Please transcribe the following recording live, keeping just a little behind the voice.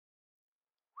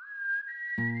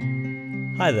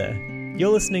Hi there.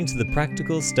 You're listening to the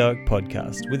Practical Stoic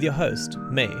Podcast with your host,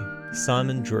 me,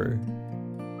 Simon Drew.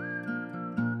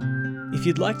 If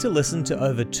you'd like to listen to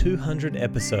over 200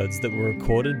 episodes that were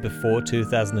recorded before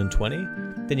 2020,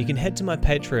 then you can head to my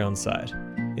Patreon site.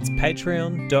 It's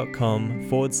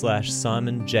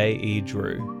patreon.com/Simon J.E.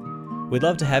 Drew. We'd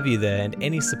love to have you there, and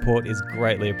any support is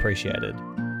greatly appreciated.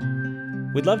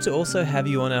 We'd love to also have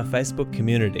you on our Facebook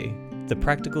community, the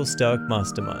Practical Stoic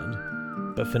Mastermind.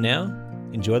 But for now,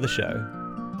 enjoy the show.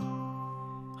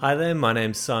 Hi there, my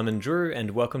name's Simon Drew,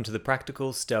 and welcome to the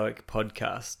Practical Stoic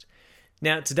Podcast.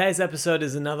 Now, today's episode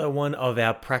is another one of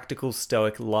our Practical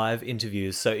Stoic live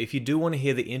interviews. So if you do want to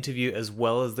hear the interview as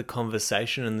well as the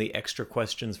conversation and the extra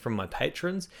questions from my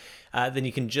patrons, then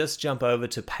you can just jump over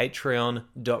to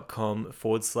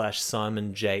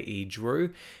patreon.com/Simon J.E.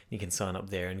 Drew. You can sign up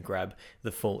there and grab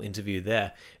the full interview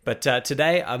there. But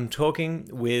today I'm talking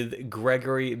with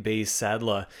Gregory B.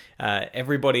 Sadler.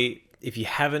 Everybody, if you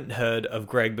haven't heard of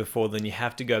Greg before, then you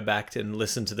have to go back and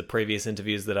listen to the previous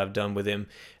interviews that I've done with him,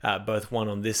 both one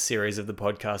on this series of the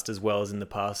podcast as well as in the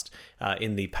past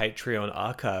in the Patreon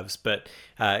archives. But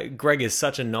Greg is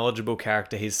such a knowledgeable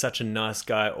character. He's such a nice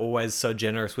guy, always so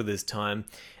generous with his time.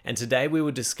 And today we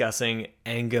were discussing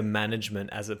anger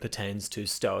management as it pertains to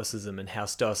Stoicism and how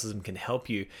Stoicism can help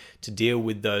you to deal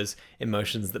with those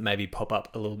emotions that maybe pop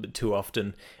up a little bit too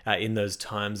often in those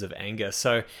times of anger.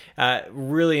 So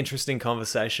really interesting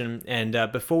conversation.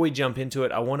 And before we jump into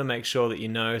it, I want to make sure that you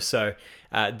know,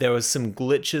 there was some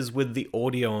glitches with the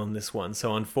audio on this one.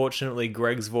 So unfortunately,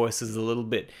 Greg's voice is a little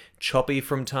bit choppy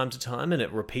from time to time and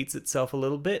it repeats itself a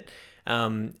little bit.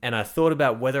 And I thought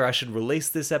about whether I should release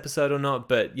this episode or not,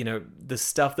 but the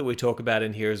stuff that we talk about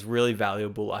in here is really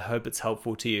valuable. I hope it's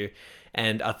helpful to you.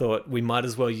 And I thought we might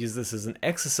as well use this as an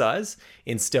exercise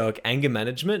in Stoic anger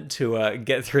management to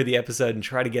get through the episode and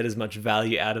try to get as much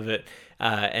value out of it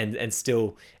and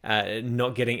still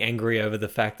not getting angry over the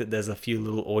fact that there's a few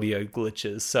little audio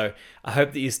glitches. So I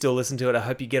hope that you still listen to it. I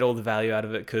hope you get all the value out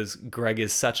of it because Greg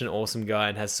is such an awesome guy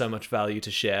and has so much value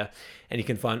to share. And you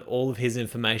can find all of his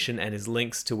information and his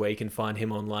links to where you can find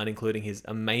him online, including his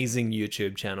amazing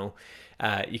YouTube channel.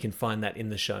 You can find that in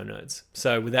the show notes.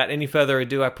 So without any further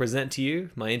ado, I present to you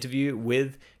my interview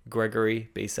with Gregory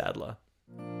B. Sadler.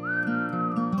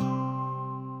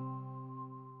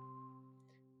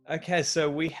 Okay, so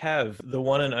we have the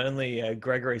one and only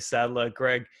Gregory Sadler.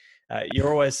 Greg,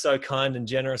 you're always so kind and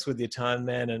generous with your time,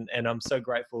 man, and I'm so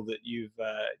grateful that you've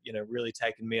really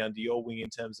taken me under your wing in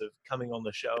terms of coming on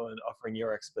the show and offering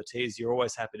your expertise. You're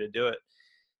always happy to do it.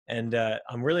 And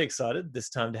I'm really excited this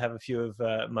time to have a few of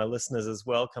my listeners as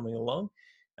well coming along.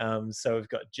 So we've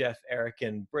got Jeff, Eric,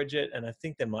 and Bridget, and I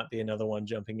think there might be another one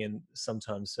jumping in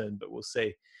sometime soon, but we'll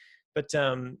see. But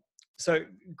so,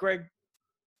 Greg,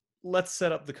 let's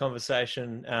set up the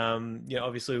conversation.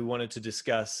 Obviously we wanted to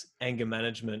discuss anger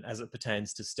management as it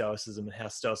pertains to Stoicism and how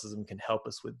Stoicism can help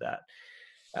us with that.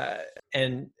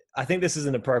 And I think this is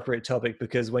an appropriate topic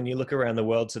because when you look around the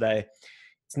world today,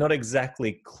 it's not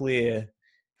exactly clear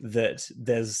that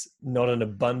there's not an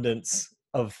abundance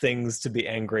of things to be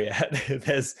angry at.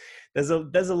 There's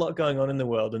a lot going on in the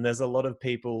world, and there's a lot of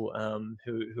people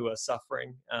who are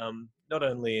suffering, not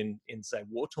only in say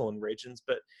war-torn regions,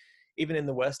 but even in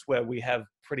the West where we have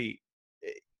pretty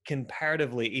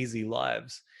comparatively easy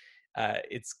lives.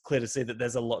 It's clear to see that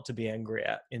there's a lot to be angry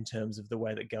at in terms of the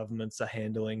way that governments are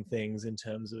handling things, in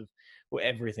terms of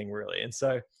everything really. And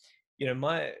so,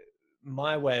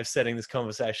 my way of setting this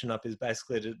conversation up is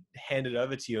basically to hand it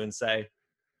over to you and say,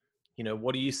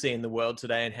 what do you see in the world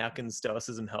today and how can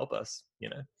Stoicism help us,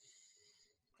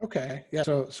 Okay. Yeah.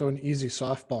 So an easy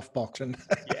softball boxing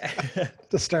Yeah.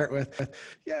 to start with.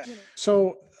 Yeah.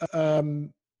 So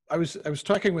I was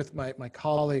talking with my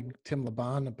colleague Tim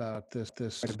Laban about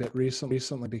this a bit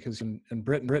recently because in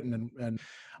Britain and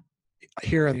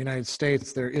here in the United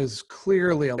States, there is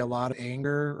clearly a lot of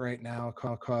anger right now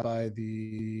caused by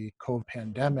the COVID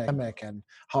pandemic and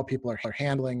how people are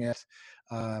handling it.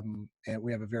 And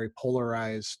we have a very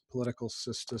polarized political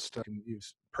system. And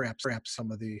use perhaps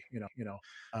some of the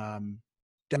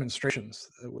demonstrations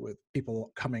with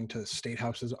people coming to state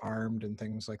houses armed and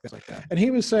things like that. And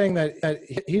he was saying that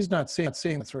he's not seeing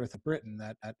that sort of thing in Britain.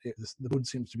 That the mood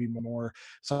seems to be more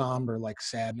somber, like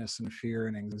sadness and fear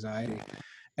and anxiety.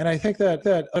 And I think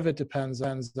that of it depends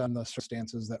on the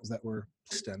circumstances that we're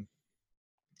placed in.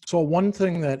 So one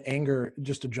thing that anger,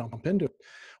 just to jump into it,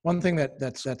 one thing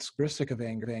that's characteristic of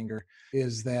anger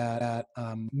is that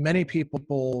many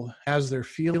people, as they're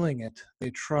feeling it,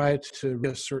 they try to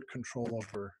reassert control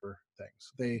over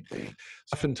things. They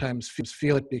oftentimes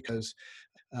feel it because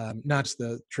not just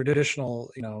the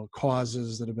traditional,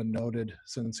 causes that have been noted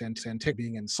since antiquity,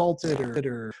 being insulted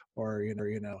or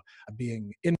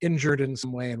being injured in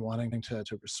some way and wanting to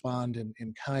respond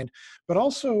in kind, but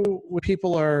also when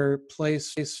people are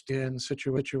placed in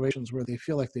situations where they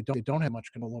feel like they don't have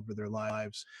much control over their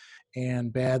lives,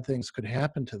 and bad things could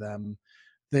happen to them,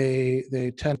 they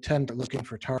tend to looking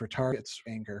for targets,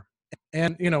 anger.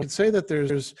 And I'd say that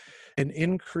there's an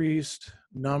increased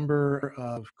number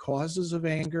of causes of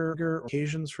anger, or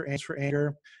occasions for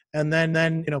anger, and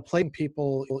then placing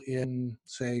people in,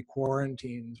 say,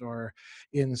 quarantines, or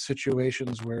in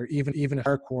situations where even if they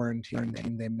are quarantined,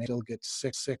 they may still get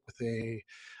sick with a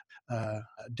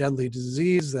deadly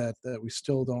disease that we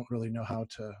still don't really know how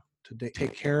to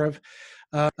take care of.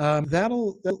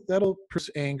 That'll produce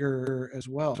anger as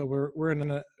well. So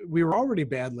we were already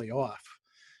badly off,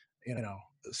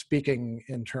 speaking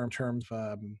in terms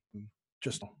of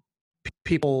just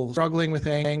people struggling with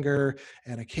anger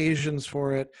and occasions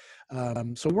for it.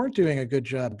 So we weren't doing a good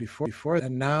job before,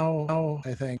 and now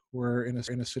I think we're in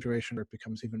a situation where it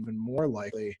becomes even more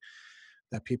likely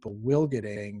that people will get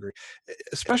angry,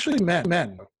 especially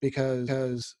men,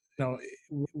 because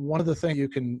one of the things you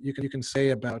can say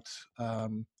about a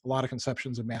lot of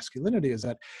conceptions of masculinity is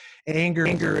that anger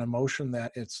is an emotion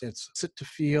that it's to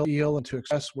feel and to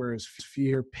express, whereas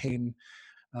fear, pain,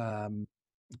 um,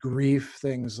 grief,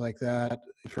 things like that,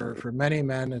 for many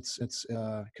men, it's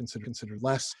considered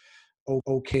less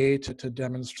okay to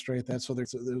demonstrate that. So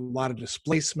there's a lot of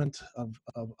displacement of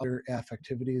other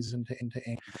affectivities into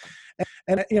anger.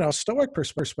 And Stoic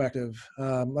perspective,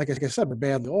 like I said, we're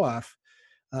badly off.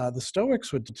 The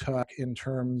Stoics would talk in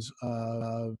terms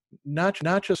of not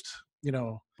just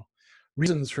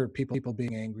reasons for people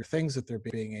being angry, things that they're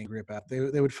being angry about.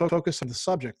 They would focus on the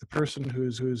subject, the person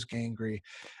who's angry,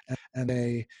 and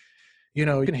they you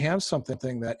can have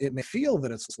something that it may feel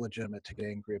that it's legitimate to get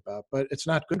angry about, but it's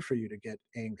not good for you to get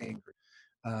angry.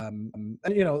 And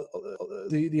the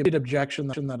immediate objection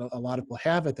that a lot of people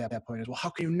have at that point is, well, how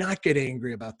can you not get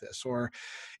angry about this? Or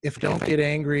if you don't get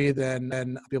angry, then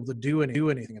I'll be able to do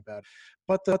anything about it.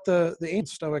 But the ancient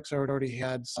Stoics already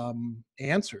had some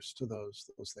answers to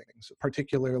those things,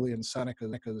 particularly in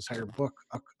Seneca's entire book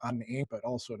on anger, but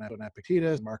also in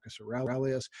Epictetus, Marcus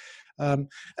Aurelius, and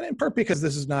in part because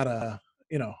this is not a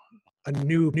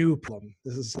new problem.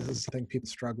 This is something people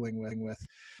struggling with,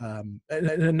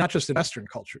 and not just in Western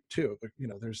culture too. But,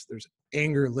 there's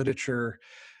anger literature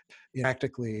in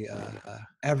practically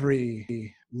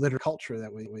every literary culture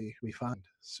that we find.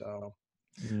 So,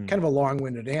 kind of a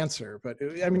long-winded answer, but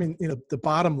I mean, the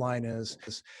bottom line is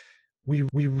we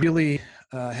really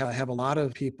have a lot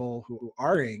of people who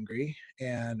are angry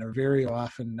and are very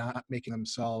often not making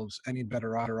themselves any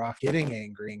better off getting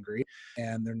angry,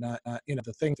 and they're not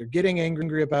the things they're getting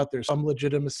angry about, there's some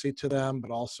legitimacy to them,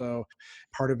 but also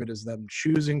part of it is them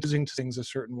choosing things a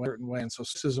certain way. And so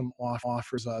Stoicism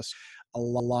offers us a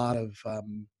lot of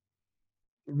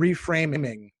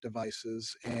reframing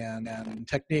devices and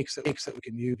techniques that we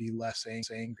can use to be less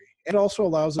angry. It also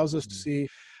allows us to see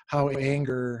how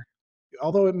anger,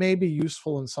 although it may be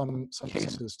useful in some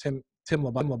cases, Tim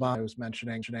Laban I was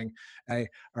mentioning,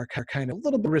 are kind of a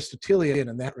little bit Aristotelian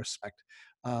in that respect.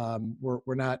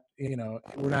 We're not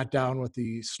down with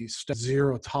the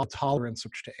zero tolerance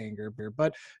to anger,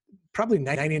 but probably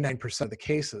 99% of the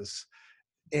cases,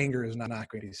 anger is not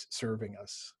going to be serving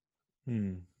us.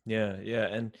 Yeah, yeah.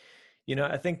 And,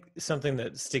 I think something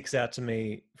that sticks out to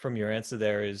me from your answer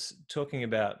there is talking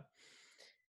about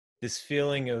this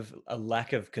feeling of a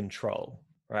lack of control,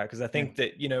 right? Because I think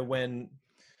that,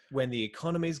 when the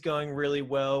economy's going really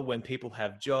well, when people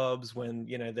have jobs, when,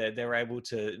 they're able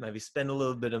to maybe spend a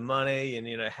little bit of money and,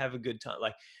 have a good time.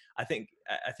 Like, I think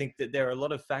that there are a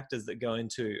lot of factors that go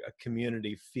into a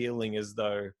community feeling as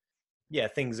though, yeah,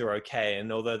 things are okay.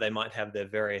 And although they might have their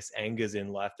various angers in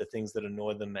life, the things that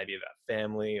annoy them maybe about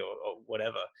family or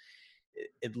whatever,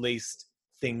 at least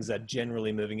things are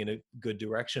generally moving in a good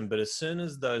direction. But as soon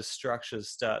as those structures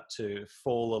start to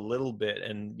fall a little bit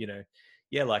and,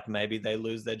 yeah, like maybe they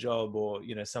lose their job or,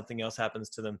 something else happens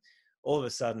to them, all of a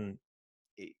sudden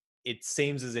it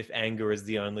seems as if anger is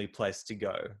the only place to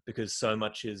go because so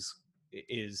much is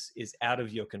out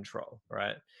of your control,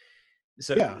 right?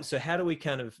 So how do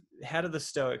the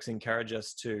Stoics encourage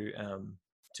us to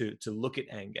look at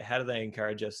anger? How do they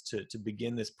encourage us to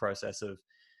begin this process of,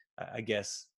 I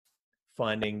guess,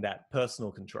 finding that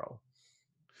personal control?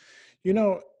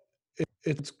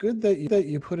 It's good that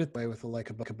you put it that way with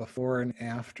a before and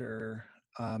after.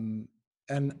 And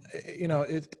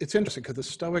it's interesting because the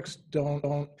Stoics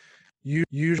don't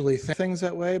usually think things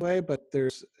that way, but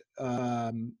there's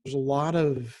a lot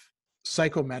of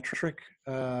psychometric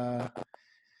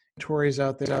Tories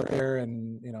out there,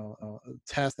 and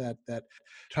tests that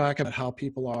talk about how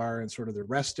people are in sort of the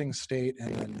resting state,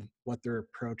 and then what their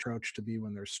approach to be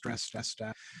when they're stressed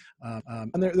out.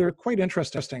 And they're quite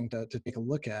interesting to take a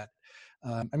look at.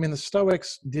 I mean, the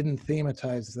Stoics didn't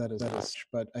thematize that as such,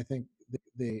 but I think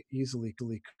they easily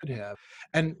could have.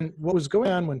 And what was going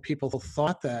on when people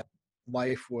thought that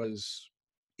life was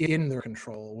in their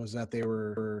control was that they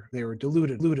were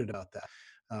deluded about that.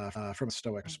 From a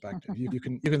Stoic perspective, you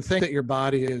can think that your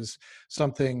body is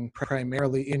something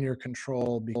primarily in your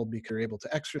control because you're able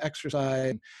to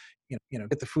exercise,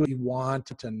 get the food you want,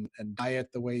 and diet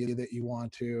the way that you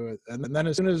want to, and then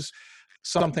as soon as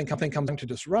something comes to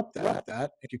disrupt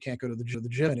that, if you can't go to the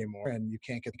gym anymore, and you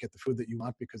can't get the food that you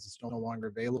want because it's no longer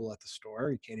available at the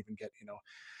store, you can't even get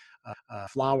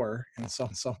flour in some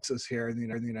places here in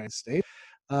the United States.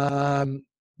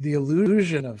 The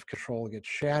illusion of control gets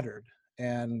shattered,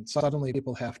 and suddenly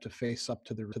people have to face up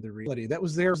to the reality that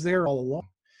was there all along.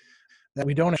 That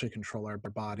we don't actually control our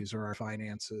bodies or our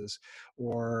finances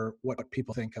or what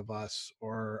people think of us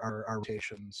or our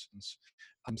reputations.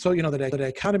 So the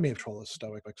dichotomy of control, as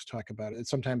Stoics talk about it,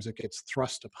 sometimes it gets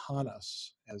thrust upon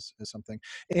us as something,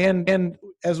 and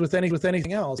as with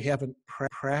anything else, we haven't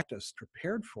practiced,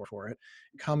 prepared for it.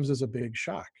 It comes as a big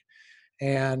shock.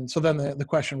 And so then the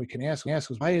question we can ask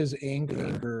is, why is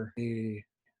anger a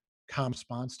common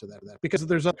response to that? Because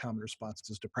there's other common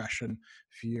responses: depression,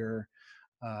 fear,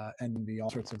 envy, all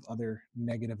sorts of other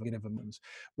negative emotions.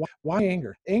 Why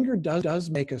anger? Anger does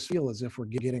make us feel as if we're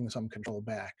getting some control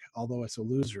back, although it's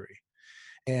illusory.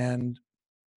 And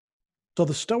so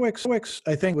the Stoics,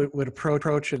 I think, would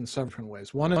approach it in some different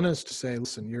ways. One is to say,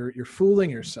 listen, you're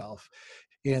fooling yourself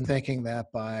in thinking that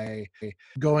by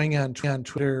going on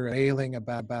Twitter, railing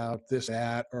about this,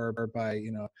 that, or by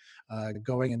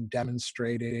going and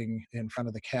demonstrating in front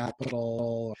of the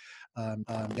Capitol,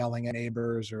 yelling at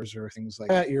neighbors or things like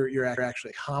that, you're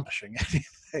actually accomplishing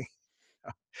anything.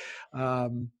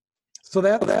 um, so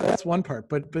that's one part,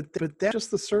 but that's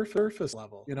just the surface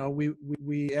level.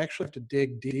 We actually have to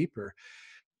dig deeper.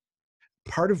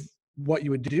 Part of what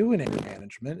you would do in anger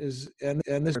management is, and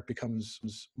this becomes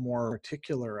more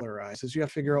particularized, is you have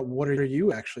to figure out what are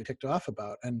you actually ticked off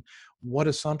about, and what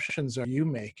assumptions are you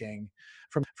making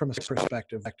from a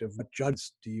perspective. What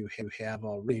judgments do you have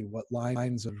already? What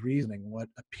lines of reasoning? What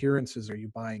appearances are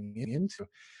you buying into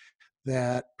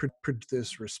that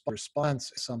this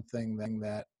response is something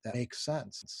that makes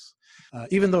sense,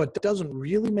 even though it doesn't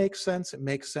really make sense. It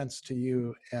makes sense to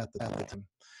you at the time.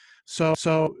 So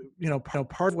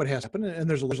part of what has happened, and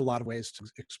there's a lot of ways to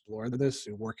explore this: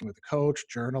 working with a coach,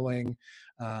 journaling,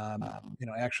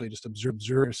 actually just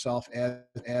observe yourself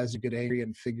as you get angry,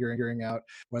 and figuring out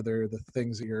whether the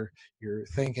things that you're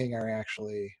thinking are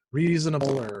actually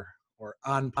reasonable or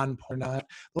on point or not.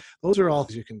 Those are all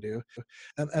things you can do,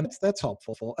 and that's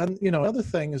helpful. And another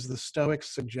thing is the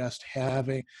Stoics suggest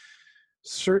having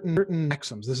certain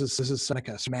maxims. This is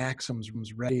Seneca,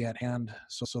 maxims ready at hand,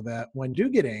 so that when you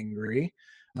get angry,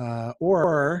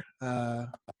 or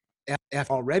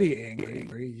after already angry,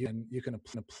 you can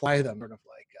apply them, sort of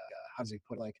like how does he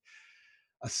put, like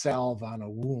a salve on a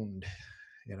wound,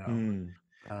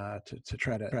 to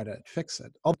try to fix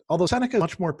it. Although Seneca is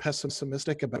much more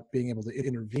pessimistic about being able to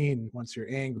intervene once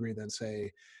you're angry than,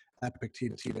 say,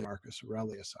 Epictetus, Marcus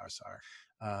Aurelius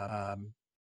are.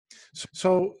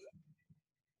 So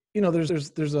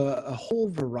there's a whole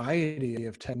variety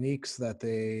of techniques that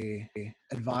they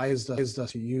advised us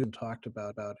to use and talked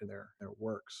about in their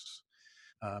works.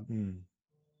 I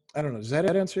don't know. Does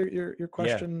that answer your Yeah,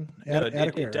 question no, it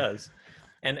adequately? does.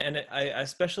 And I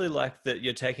especially like that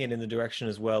you're taking it in the direction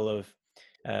as well of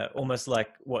almost like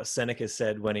what Seneca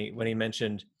said when he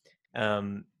mentioned,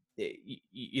 um,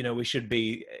 we should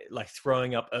be like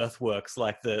throwing up earthworks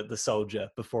like the soldier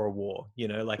before a war.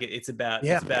 Like it's about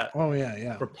Yeah. Oh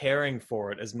yeah. preparing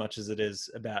for it as much as it is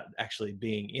about actually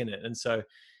being in it. And so,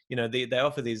 they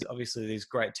offer these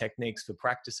great techniques for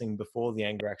practicing before the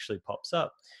anger actually pops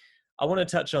up. I want to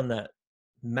touch on that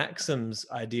maxims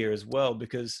idea as well,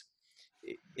 because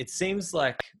it seems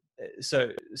like,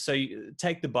 so you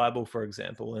take the Bible for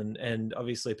example, and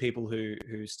obviously people who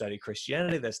study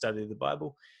Christianity, they study the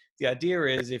Bible. The idea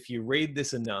is, if you read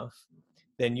this enough,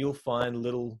 then you'll find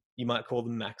little, you might call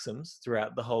them maxims,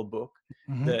 throughout the whole book,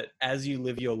 Mm-hmm. that as you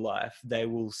live your life, they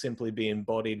will simply be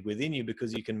embodied within you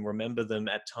because you can remember them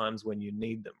at times when you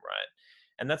need them, right?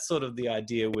 And that's sort of the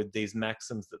idea with these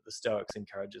maxims that the Stoics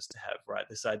encourage us to have, right?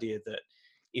 This idea that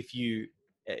if you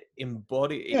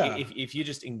embody, Yeah. if you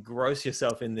just engross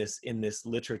yourself in this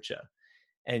literature,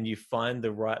 and you find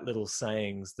the right little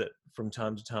sayings that from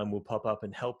time to time will pop up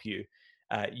and help you,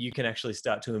 you can actually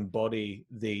start to embody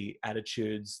the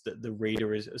attitudes that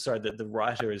that the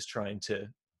writer is trying to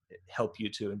help you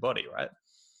to embody, right?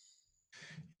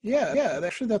 Yeah.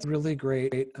 Actually, that's a really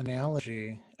great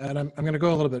analogy, and I'm going to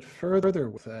go a little bit further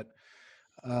with it.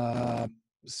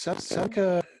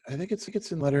 Seneca, I think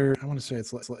it's in letter. I want to say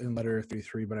it's in letter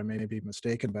 33, but I may be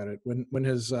mistaken about it. When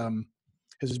his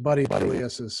buddy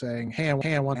Julius is saying, "Hey,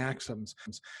 I want maxims."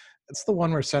 It's the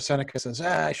one where Seneca says,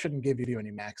 "I shouldn't give you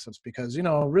any maxims because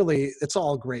really, it's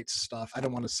all great stuff. I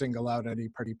don't want to single out any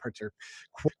particular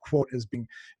quote as being,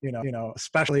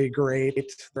 especially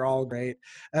great. They're all great."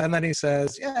 And then he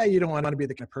says, "Yeah, you don't want to be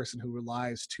the kind of person who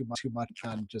relies too much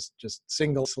on just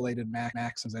single isolated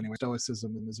maxims. Anyway,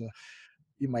 Stoicism is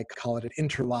you might call it an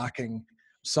interlocking,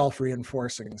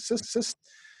 self-reinforcing system."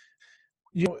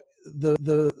 You know,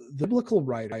 the biblical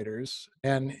writers,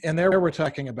 and there we're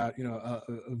talking about a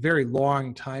very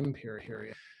long time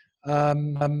period. At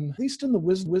least in the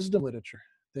wisdom literature,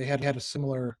 they had a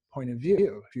similar point of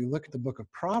view. If you look at the book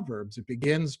of Proverbs, it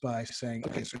begins by saying,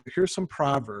 okay, so here's some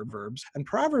proverbs, and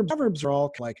proverbs are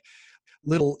all like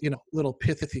little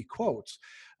pithy quotes,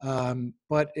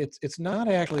 but it's not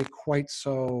actually quite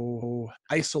so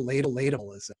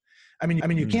isolatable as it. I mean,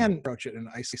 you can approach it in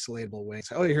an isolatable way.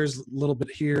 So, oh, here's a little bit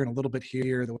here and a little bit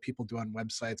here. That what people do on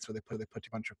websites, where they put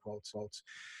a bunch of quotes.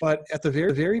 But at the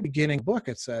very beginning of the book,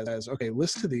 it says, okay,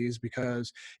 listen to these,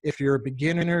 because if you're a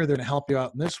beginner, they're going to help you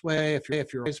out in this way. If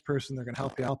you're a wise person, they're going to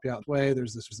help you out this way.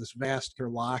 There's this vast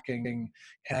interlocking,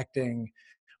 connecting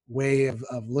way of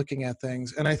looking at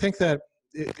things. And I think that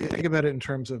if you think about it in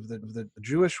terms of the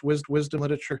Jewish wisdom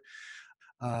literature,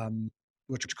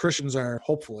 which Christians are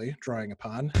hopefully drawing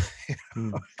upon.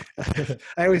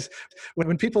 I always,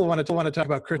 when people want to talk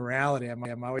about Christian morality,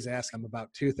 I'm always asking them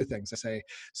about two things. I say,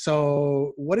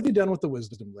 so what have you done with the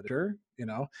wisdom literature?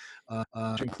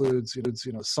 Which includes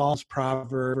Psalms,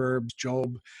 Proverbs,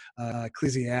 Job,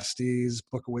 Ecclesiastes,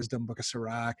 Book of Wisdom, Book of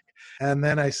Sirach, and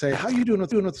then I say, how are you doing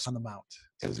with this on the Mount?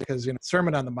 Because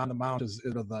Sermon on the Mount is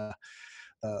the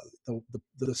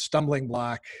stumbling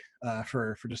block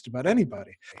for just about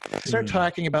anybody. Start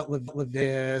talking about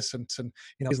Leviticus and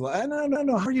he's like,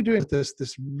 no, how are you doing with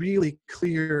this really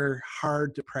clear,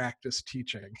 hard to practice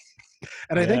teaching?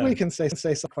 And I think we can say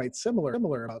something quite similar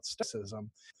about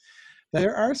Stoicism.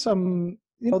 There are some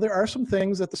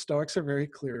things that the Stoics are very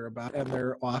clear about, and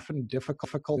they're often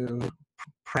difficult to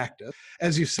practice.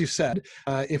 As you said,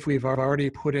 if we've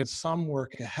already put in some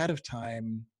work ahead of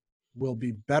time, we'll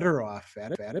be better off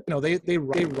at it. They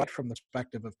write from the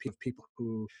perspective of people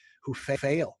who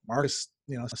fail. Marcus,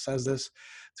 says this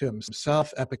to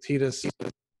himself. Epictetus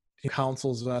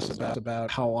counsels us about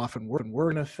how often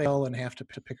we're going to fail and have to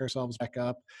pick ourselves back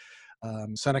up.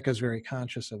 Seneca is very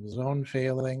conscious of his own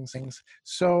failings.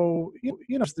 So,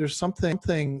 there's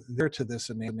something there to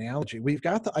this analogy. We've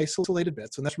got the isolated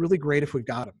bits, and that's really great if we've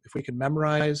got them. If we can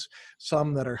memorize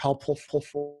some that are helpful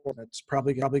for them, it's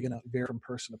probably going to vary from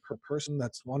person to person.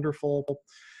 That's wonderful.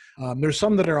 There's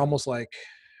some that are almost like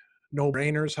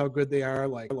no-brainers, how good they are,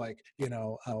 like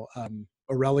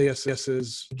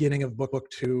Aurelius's beginning of book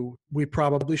 2. We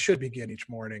probably should begin each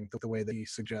morning the way that he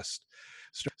suggests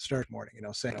start morning.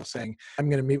 Saying I'm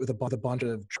going to meet with a bunch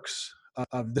of jerks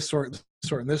of this sort,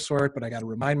 and this sort, but I got to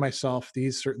remind myself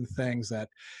these certain things that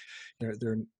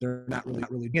they're not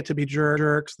really get to be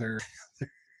jerks. They're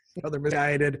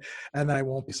misguided, and then I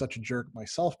won't be such a jerk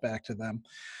myself back to them.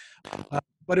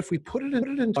 But if we put it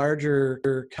in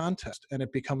larger context and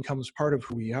it becomes part of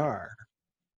who we are,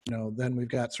 then we've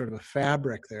got sort of a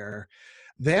fabric there.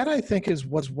 That, I think,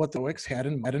 was what the Stoics had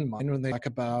in mind when they talk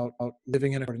about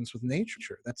living in accordance with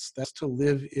nature. That's to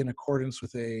live in accordance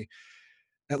with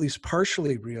at least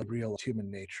partially real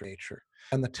human nature.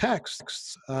 And the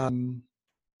texts,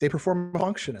 they perform a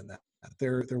function in that.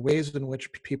 They're ways in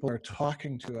which people are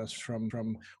talking to us from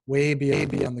way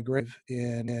beyond the grave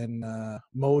in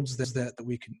modes that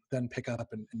we can then pick up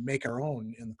and make our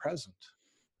own in the present.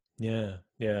 Yeah.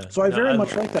 So I very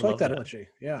much like that analogy.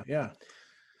 Yeah.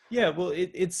 Yeah, well,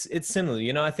 it's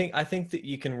similar. I think that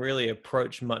you can really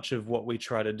approach much of what we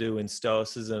try to do in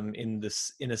Stoicism in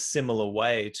a similar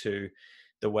way to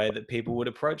the way that people would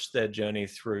approach their journey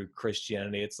through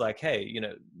Christianity. It's like, hey,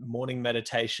 morning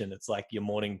meditation. It's like your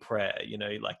morning prayer.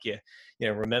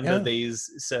 Remember these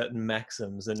certain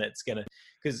maxims, and it's gonna,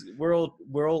 because we're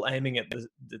all aiming at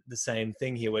the same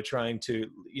thing here. We're trying to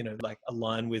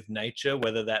align with nature,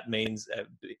 whether that means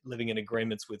living in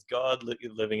agreements with God,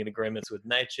 living in agreements with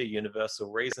nature,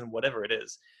 universal reason, whatever it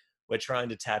is. We're trying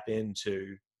to tap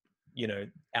into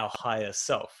our higher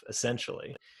self,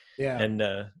 essentially.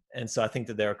 Yeah. And so I think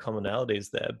that there are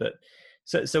commonalities there. But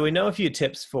so we know a few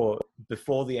tips for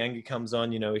before the anger comes on.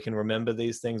 We can remember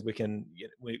these things. We can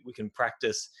we can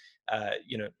practice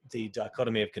the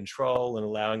dichotomy of control and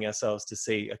allowing ourselves to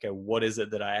see, okay, what is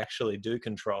it that I actually do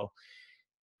control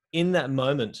in that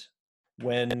moment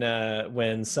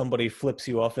when somebody flips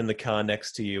you off in the car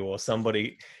next to you, or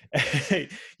somebody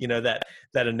that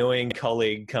annoying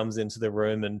colleague comes into the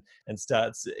room and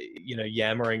starts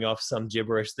yammering off some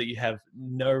gibberish that you have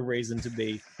no reason to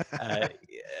be uh,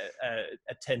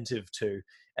 attentive to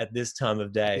at this time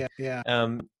of day. Yeah.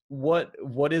 Yeah.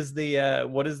 What is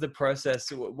the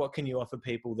process? What can you offer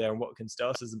people there, and what can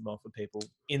Stoicism offer people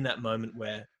in that moment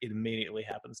where it immediately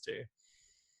happens to you?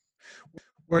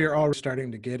 Where you're already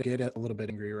starting to get a little bit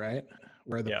angry, right?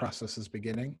 Where the Yeah. process is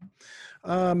beginning.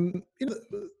 You know,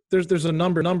 there's a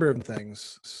number of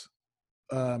things,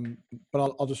 but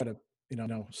I'll just try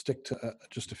to stick to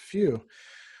just a few.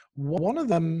 One of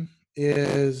them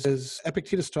is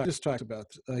Epictetus talks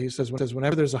about. He says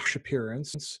whenever there's a harsh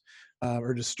appearance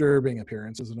or disturbing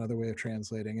appearance is another way of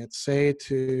translating it. Say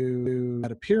to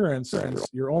that appearance,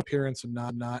 your own appearance, and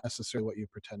not necessarily what you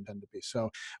pretend to be.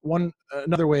 So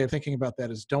another way of thinking about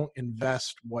that is don't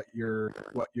invest what you're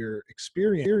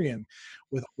experiencing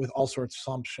with all sorts of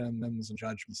assumptions and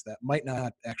judgments that might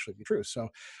not actually be true. So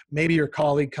maybe your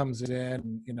colleague comes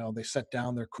in, they set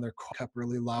down their cup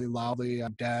really loudly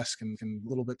on desk, and a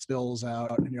little bit spills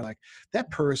out, and you're like,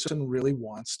 that person really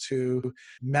wants to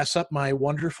mess up my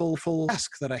wonderful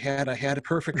desk that I had it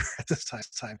perfect at this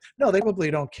time. No, they probably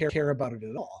don't care about it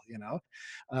at all.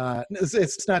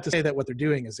 It's not to say that what they're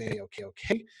doing is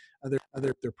okay.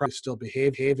 They're probably still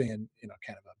behaving in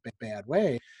kind of a bad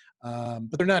way,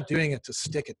 but they're not doing it to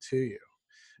stick it to you.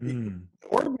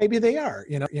 Or maybe they are.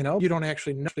 You don't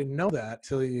actually know that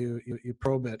till you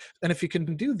probe it. And if you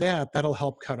can do that, that'll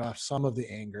help cut off some of the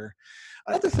anger.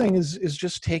 Another thing is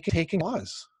just taking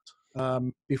pause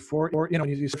before, or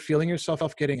you start feeling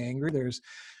yourself getting angry. There's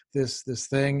this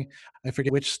thing, I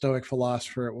forget which Stoic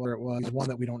philosopher it was, one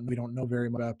that we don't know very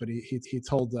much about, but he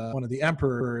told one of the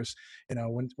emperors,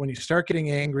 when you start getting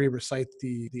angry, recite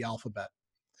the alphabet.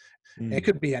 It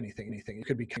could be anything. It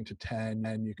could be counting to 10,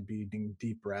 and you could be doing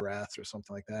deep breaths or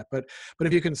something like that. But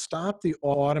if you can stop the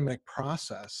automatic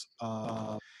process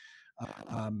of,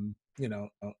 you know,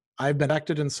 I've been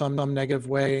acted in some negative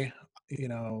way.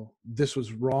 This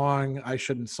was wrong. I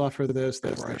shouldn't suffer this.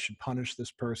 I should punish this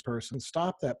person.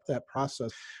 Stop that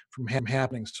process from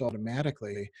happening so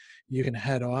automatically. You can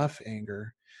head off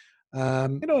anger.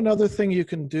 Another thing you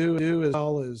can do as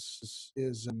well is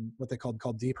what they call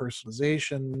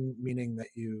depersonalization, meaning that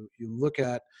you look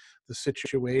at the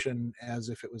situation as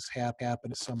if it was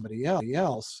happened to somebody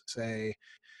else. Say,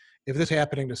 if this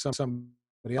happening to somebody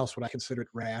else, would I consider it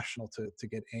rational to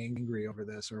get angry over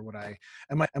this, or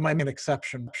am I an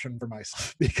exception for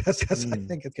myself because I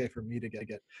think it's okay for me to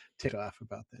get ticked off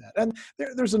about that? And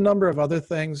there's a number of other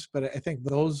things, but I think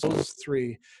those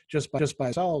three just by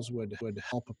themselves would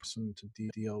help a person to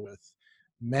deal with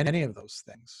many of those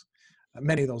things,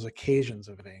 many of those occasions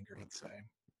of anger, let's say.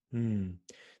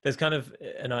 There's kind of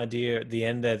an idea at the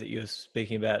end there that you're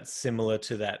speaking about, similar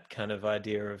to that kind of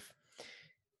idea of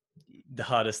the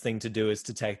hardest thing to do is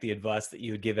to take the advice that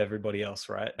you would give everybody else,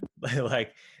 right?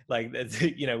 like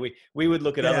we would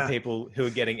look at other people who are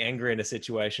getting angry in a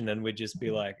situation, and we'd just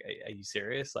be like, are you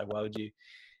serious? Like, why would you?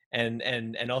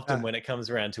 And often when it comes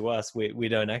around to us, we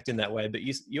don't act in that way. But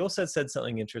you also said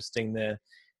something interesting there,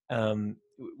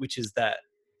 which is that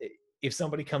if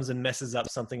somebody comes and messes up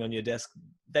something on your desk,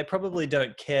 they probably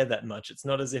don't care that much. It's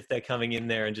not as if they're coming in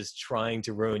there and just trying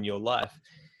to ruin your life.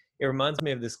 It reminds me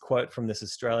of this quote from this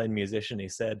Australian musician. He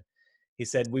said,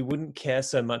 we wouldn't care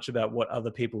so much about what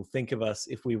other people think of us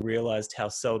if we realized how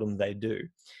seldom they do.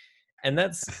 And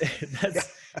that's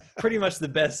pretty much the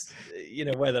best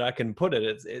way that I can put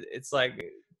it. It's like,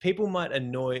 people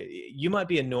you might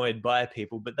be annoyed by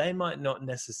people, but they might not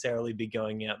necessarily be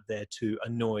going out there to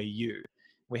annoy you.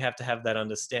 We have to have that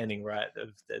understanding, right?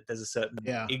 That there's a certain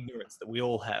ignorance that we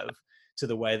all have to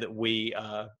the way that we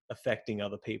are affecting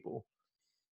other people.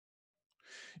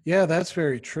 Yeah, that's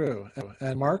very true.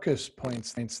 And Marcus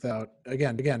points out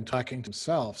again, talking to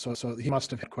himself. So he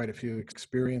must have had quite a few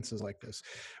experiences like this,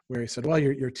 where he said, "Well,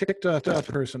 you're ticked off a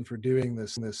person for doing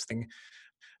this thing.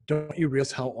 Don't you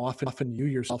realize how often you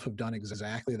yourself have done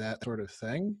exactly that sort of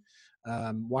thing?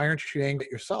 Why aren't you angry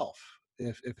at yourself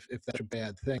if that's a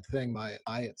bad thing by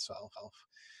itself?"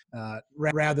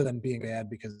 Rather than being bad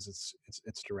because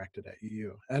it's directed at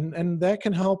you, and that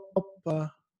can help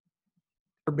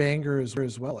anger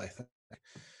as well, I think.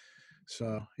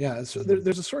 So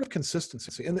there's a sort of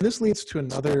consistency, and this leads to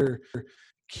another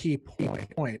key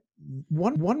point.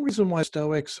 One reason why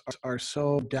Stoics are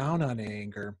so down on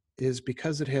anger is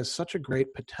because it has such a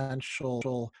great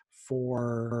potential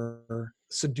for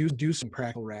seducing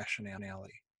practical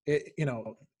rationality.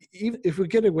 Even if we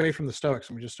get away from the Stoics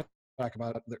and we just talk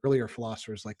about the earlier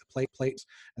philosophers like the Platonists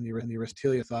and the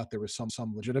Aristotelians thought there was some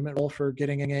legitimate role for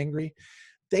getting angry,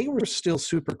 they were still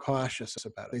super cautious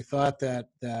about it. They thought that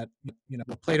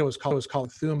Plato was called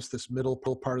thumos, this middle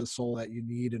part of the soul that you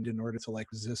need in order to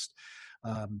like resist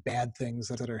bad things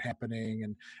that are happening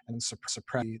and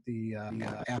suppress the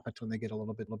appetite when they get a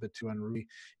little bit too unruly.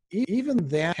 Even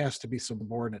that has to be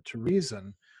subordinate to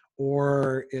reason,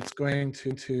 or it's going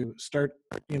to start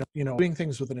doing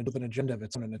things with an agenda of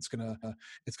its own, and it's gonna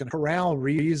corral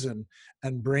reason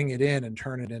and bring it in and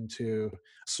turn it into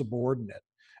subordinate.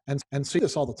 And see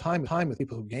this all the time with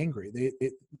people who get angry.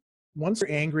 Once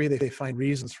they're angry, they find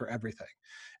reasons for everything,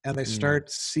 and they start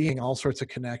seeing all sorts of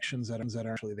connections that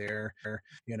are actually there.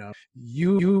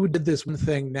 You did this one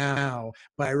thing now,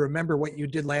 but I remember what you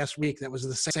did last week. That was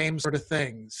the same sort of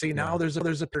thing. See, now there's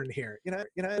a pattern here.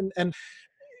 And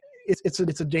it's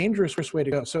a dangerous way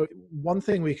to go. So one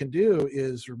thing we can do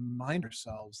is remind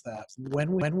ourselves that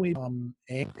when we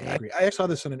angry. I saw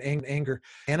this in an anger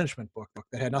management book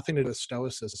that had nothing to do with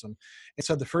Stoicism. It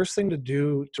said the first thing to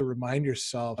do to remind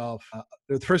yourself of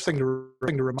the first thing to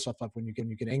remind yourself of when you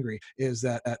get angry is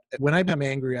that when I become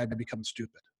angry, I become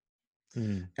stupid.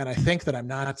 And I think that I'm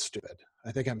not stupid.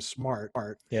 I think I'm smart.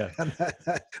 Yeah. And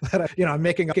I'm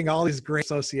making all these great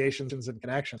associations and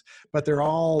connections, but they're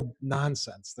all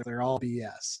nonsense. They're all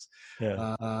BS.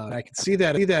 Yeah. I can see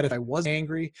that if I was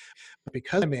angry, but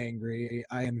because I'm angry,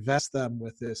 I invest them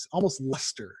with this almost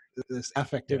luster, this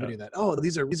affectivity that,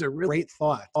 these are really great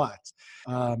thoughts.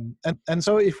 And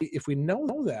so if we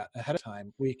know that ahead of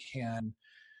time, we can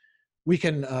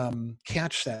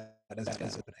catch that as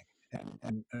happening.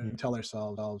 And tell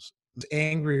ourselves, this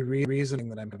angry reasoning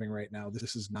that I'm having right now,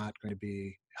 this is not going to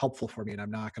be helpful for me, and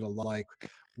I'm not going to like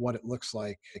what it looks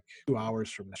like 2 hours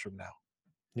from now.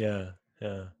 Yeah.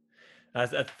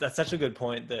 That's such a good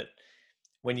point, that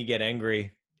when you get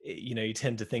angry, you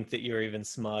tend to think that you're even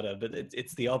smarter, but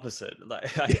it's the opposite.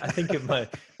 Like I think of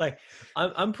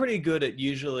I'm pretty good at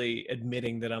usually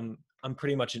admitting that I'm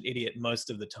pretty much an idiot most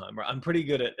of the time, right? I'm pretty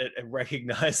good at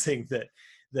recognizing that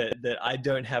I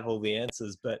don't have all the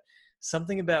answers, but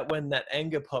something about when that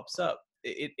anger pops up,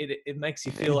 it makes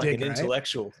you feel like an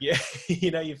intellectual. Yeah.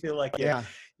 You feel like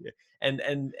and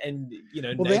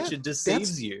well, nature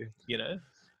deceives you,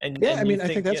 and I mean, you I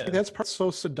think that's part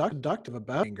so seductive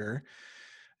about anger,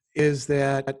 is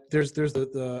that there's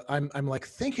the I'm like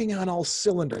thinking on all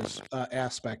cylinders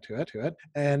aspect to it,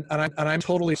 and I'm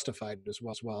totally justified as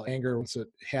well. Anger, once it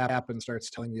happens, starts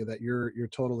telling you that you're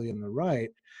totally in the right,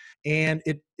 and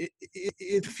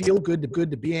it feel good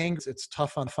to be angry. It's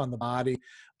tough on the body,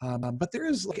 but there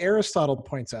is, like Aristotle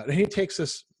points out, and he takes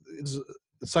this. It's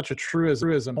such a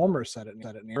truism. Homer said it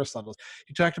in Aristotle.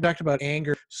 He talked about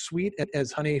anger, sweet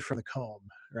as honey from the comb,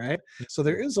 right? So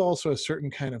there is also a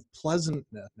certain kind of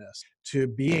pleasantness to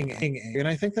being angry, and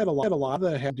I think that a lot of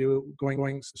that had to do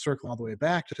going circling all the way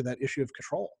back to that issue of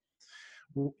control.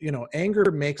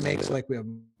 Anger makes like we have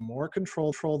more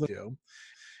control than we do.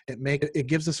 It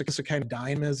gives us a kind of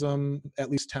dynamism, at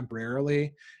least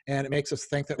temporarily, and it makes us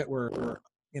think that we're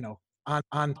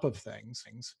on top of things.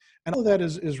 And all that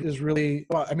is really,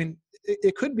 well, I mean,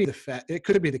 it could be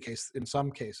the case in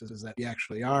some cases is that we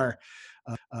actually are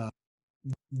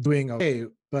doing okay,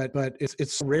 but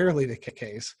it's rarely the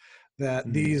case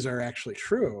that these are actually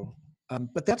true.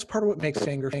 But that's part of what makes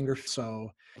anger so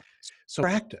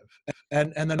active.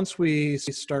 And then once we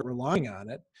start relying on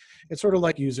it, it's sort of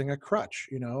like using a crutch.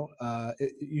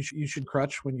 You should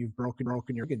crutch when you've broken your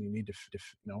leg and you need to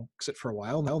fix it for a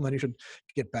while. And then you should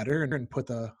get better and put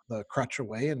the crutch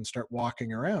away and start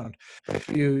walking around. But if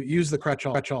you use the crutch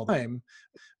all the time,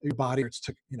 your body starts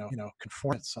to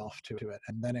conform itself to it,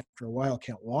 and then after a while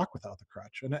can't walk without the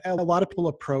crutch. And a lot of people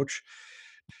approach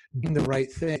doing the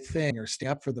right thing or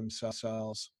stand up for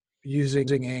themselves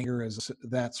using anger as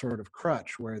that sort of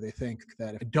crutch, where they think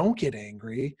that if I don't get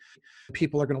angry,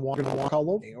 people are going to walk all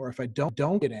over me, or if I don't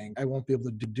get angry, I won't be able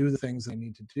to do the things I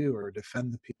need to do or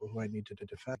defend the people who I need to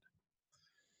defend.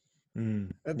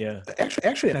 Yeah.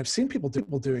 Actually, and I've seen people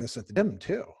doing this at the gym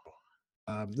too.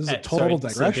 This is a total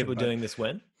digression. People doing this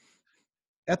when?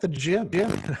 At the gym. They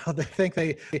think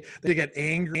they get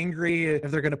angry if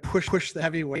they're going to push the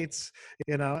heavy weights,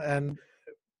 and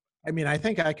I mean, I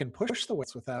think I can push the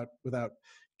weights without getting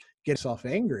myself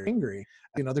angry.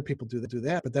 Other people do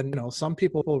that, but then some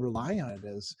people will rely on it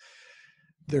as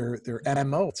their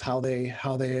MO. It's how they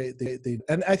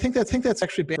and I think that's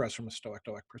actually big for us from a Stoic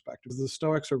perspective. The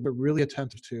Stoics are really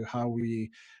attentive to how we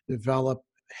develop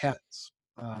habits.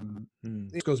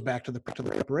 Mm. This goes back to the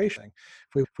preparation.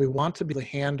 If we want to be able to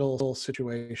handle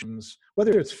situations,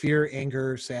 whether it's fear,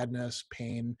 anger, sadness,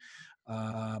 pain,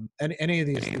 and any of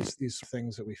these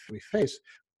things that we face,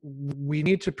 we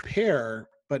need to prepare,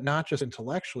 but not just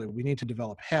intellectually. We need to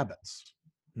develop habits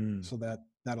Mm. so that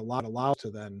allows to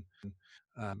then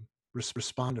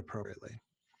respond appropriately.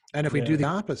 And if we Yeah. do the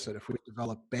opposite, if we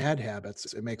develop bad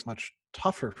habits, it makes it much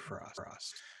tougher for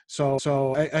us. So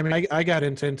I mean, I got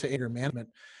into anger management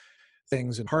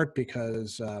things in part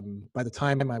because by the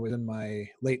time I was in my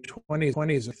late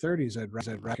 20s or 30s, I'd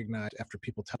recognized after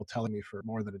people telling me for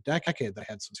more than a decade that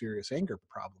I had some serious anger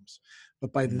problems.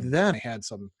 But by Mm. then, I had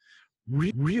some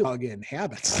real dug-in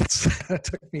habits. It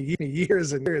took me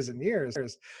years and years and years to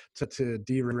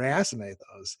deracinate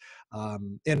those,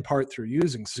 in part through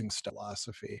using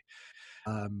philosophy.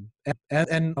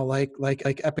 And like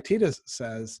Epictetus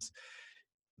says,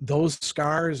 those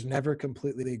scars never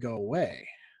completely go away.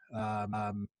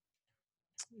 Um,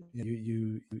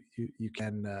 you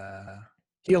can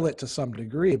heal it to some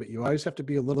degree, but you always have to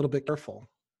be a little bit careful.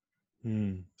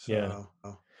 Mm. Yeah.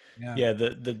 So yeah, Yeah,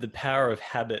 the power of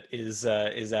habit is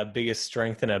our biggest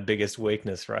strength and our biggest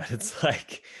weakness, right? It's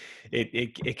like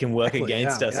it can work exactly.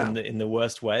 against Yeah, us yeah, in the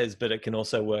worst ways, but it can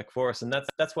also work for us. And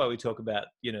that's why we talk about,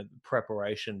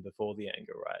 preparation before the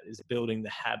anger, right? Is building the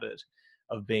habit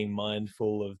of being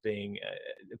mindful, of being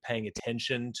paying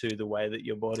attention to the way that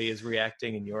your body is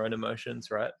reacting and your own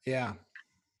emotions, right? yeah.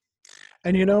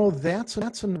 And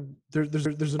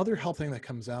there's another help thing that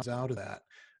comes out of that.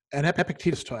 And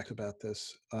Epictetus talks about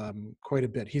this quite a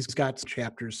bit. He's got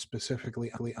chapters specifically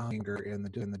on anger in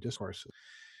the discourse.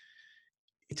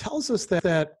 He tells us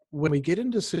that when we get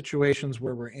into situations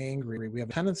where we're angry, we have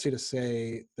a tendency to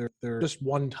say they're just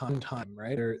one time,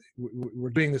 right? We're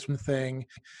doing this one thing,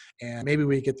 and maybe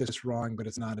we get this wrong, but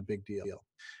it's not a big deal.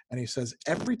 And he says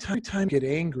every time you get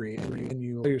angry and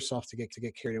you allow yourself to get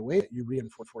carried away, you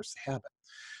reinforce the habit.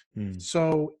 Mm.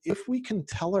 So if we can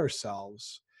tell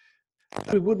ourselves,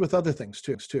 we would with other things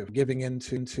too, giving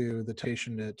into the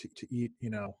temptation to eat,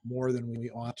 more than we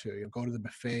ought to, go to the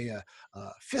buffet a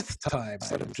fifth time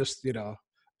instead of just,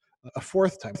 a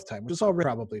fourth time, which is already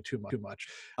probably too much.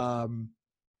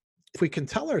 If we can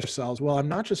tell ourselves, well, I'm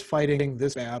not just fighting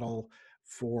this battle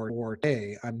for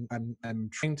today. I'm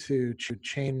trying to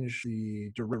change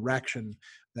the direction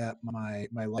that my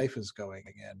life is going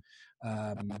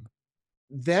in.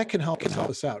 That can help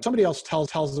us out. Somebody else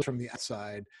tells us from the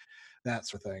outside that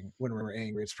sort of thing when we're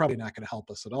angry. It's probably not going to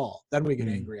help us at all. Then we get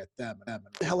Mm. angry at them. And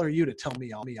what the hell are you to tell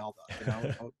me all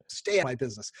stay in my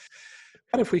business.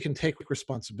 But if we can take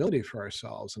responsibility for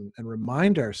ourselves and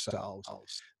remind ourselves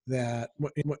that,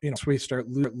 so we start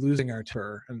losing our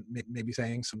temper and maybe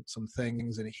saying some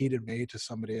things in a heated way to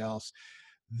somebody else,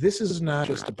 this is not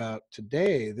just about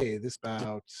today. This is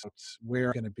about where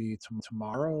I'm going to be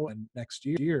tomorrow and next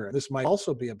year. This might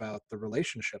also be about the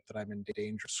relationship that I'm in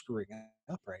danger of screwing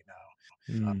up right now,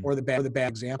 Mm. or the bad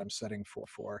example I'm setting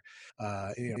for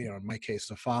in my case,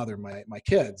 the father, my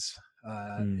kids,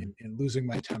 Mm. in losing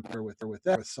my temper with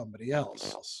somebody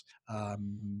else.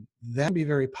 That can be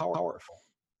very powerful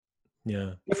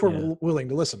Yeah. if we're Yeah. willing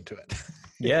to listen to it.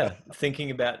 Yeah, thinking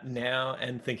about now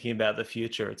and thinking about the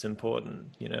future, it's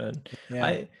important, and Yeah,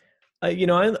 I,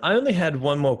 I only had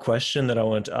one more question that I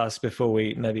want to ask before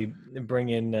we maybe bring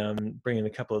in a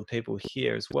couple of people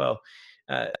here as well.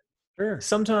 Uh, sure.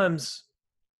 Sometimes,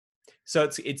 so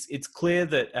it's clear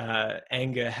that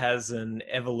anger has an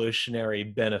evolutionary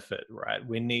benefit, right?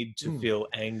 We need to Mm, feel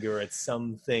anger at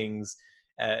some things,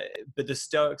 uh, but the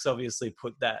Stoics obviously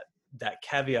put that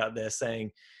caveat there,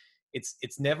 saying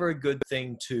it's never a good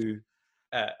thing to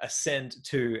ascend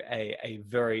to a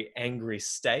very angry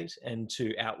state and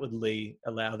to outwardly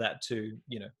allow that to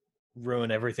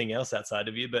ruin everything else outside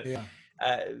of you. yeah,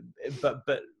 Uh, but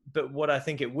what I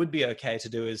think it would be okay to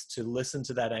do is to listen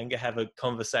to that anger, have a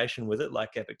conversation with it,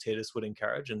 like Epictetus would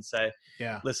encourage, and say,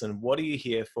 yeah. "Listen, what are you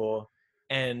here for,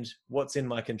 and what's in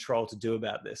my control to do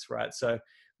about this?" Right. So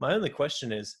my only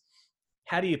question is,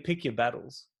 how do you pick your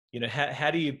battles?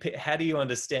 How do you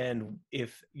understand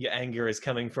if your anger is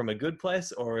coming from a good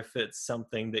place or if it's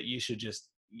something that you should just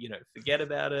forget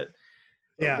about it?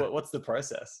 Yeah. What's the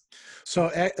process? So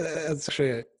it's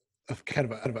actually a kind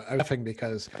of a thing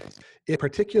because it's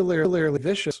particularly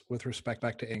vicious with respect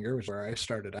back to anger, which is where I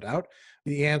started out.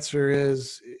 The answer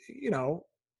is,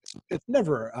 it's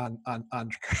never on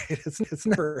it's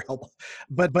never helpful.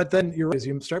 But then you're, as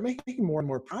you start making more and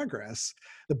more progress,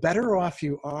 the better off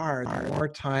you are, the more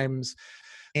times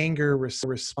anger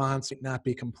response might not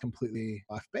be completely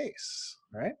off base,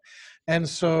 right? And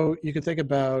so you could think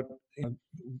about,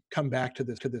 come back to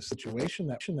this situation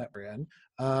that we're in.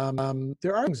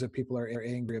 There are things that people are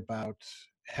angry about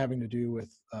having to do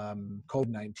with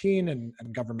COVID-19 and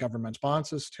government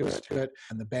responses to it,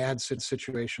 and the bad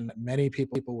situation that many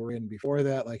people were in before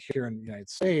that, like here in the United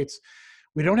States.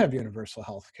 We don't have universal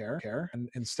health care, and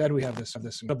instead we have this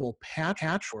incredible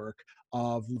patchwork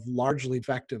of largely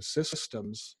effective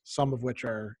systems, some of which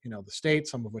are, the state,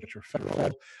 some of which are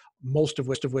federal, most of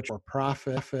which are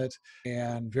profit,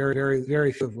 and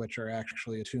very few of which are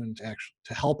actually attuned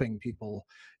to helping people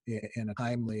in a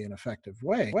timely and effective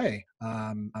way.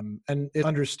 And it's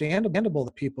understandable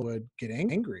that people would get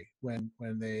angry when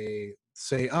they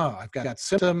say, "Oh, I've got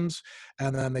symptoms,"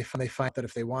 and then they find that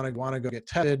if they want to go get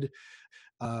tested,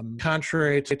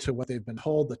 contrary to what they've been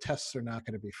told, the tests are not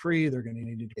going to be free. They're going to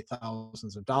need to pay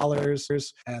thousands of dollars,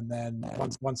 and then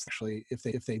once actually, if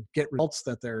they get results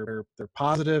that they're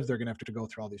positive, they're going to have to go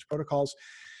through all these protocols.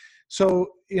 So,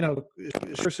 a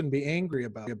person be angry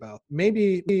about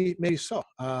maybe so.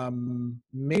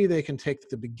 Maybe they can take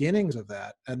the beginnings of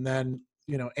that, and then,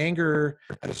 anger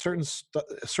at a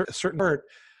certain part,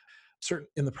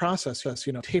 in the process,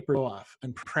 taper off,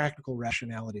 and practical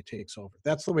rationality takes over.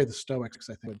 That's the way the Stoics,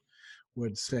 I think,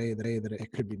 would say that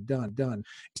it could be done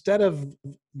instead of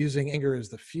using anger as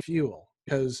the fuel.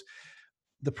 Because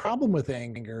the problem with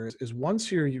anger is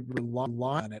once you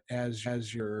rely on it as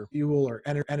your fuel or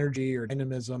energy or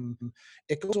dynamism,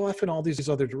 it goes off in all these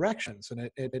other directions, and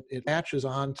it latches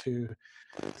onto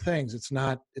things.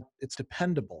 It's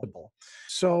dependable.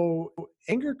 So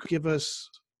anger could give us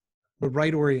the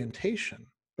right orientation,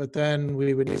 but then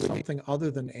we would need something other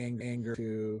than anger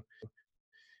to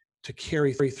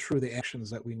carry through the actions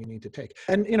that we need to take.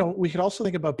 And we could also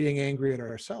think about being angry at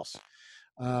ourselves.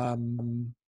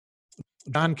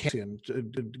 John Cassian,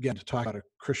 again, to talk about a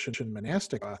Christian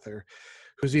monastic author,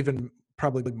 who's even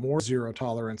probably more zero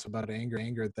tolerance about anger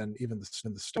than even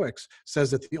the Stoics,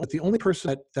 says that the only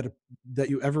person that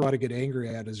you ever want to get angry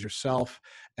at is yourself,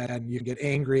 and you get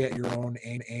angry at your own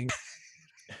anger.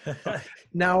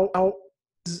 Now,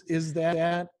 is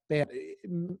that bad?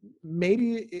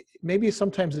 Maybe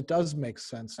sometimes it does make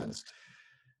sense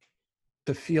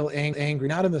to feel angry,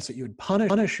 not in this that you would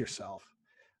punish yourself,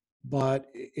 but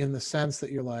in the sense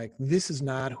that you're like, this is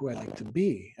not who I'd like to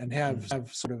be, and have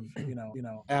sort of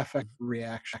affect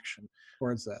reaction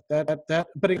towards that.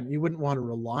 But again, you wouldn't want to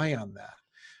rely on that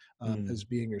as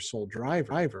being your sole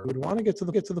driver. You would want to get to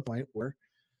the point where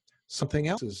something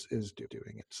else is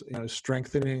doing it,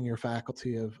 strengthening your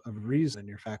faculty of reason,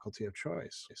 your faculty of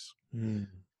choice.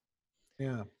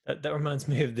 Yeah, that reminds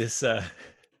me of this.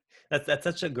 That's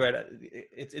such a great.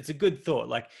 It's a good thought.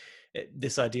 Like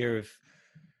this idea of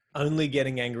only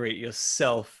getting angry at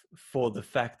yourself for the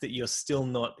fact that you're still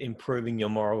not improving your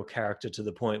moral character to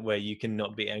the point where you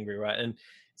cannot be angry, right? And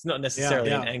it's not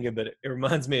necessarily an anger, but it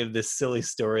reminds me of this silly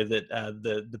story that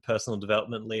the personal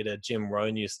development leader Jim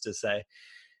Rohn used to say.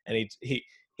 And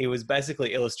he was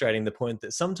basically illustrating the point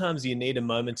that sometimes you need a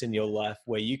moment in your life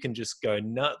where you can just go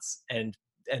nuts and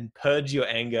purge your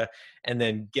anger and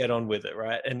then get on with it,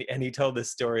 right? And he told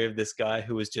this story of this guy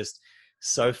who was just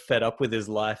so fed up with his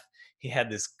life. He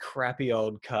had this crappy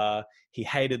old car. He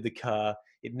hated the car.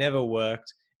 It never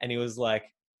worked. And he was like,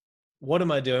 what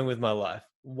am I doing with my life?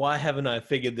 Why haven't I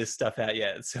figured this stuff out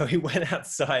yet? So he went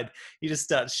outside. He just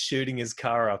starts shooting his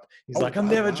car up. He's like, I'm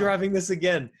never driving this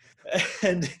again.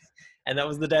 And that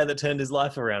was the day that turned his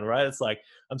life around, right? It's like,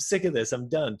 I'm sick of this. I'm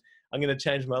done. I'm going to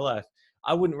change my life.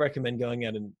 I wouldn't recommend going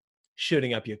out and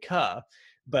shooting up your car.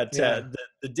 But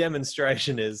the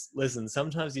demonstration is, listen,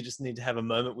 sometimes you just need to have a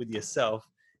moment with yourself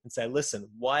and say, listen,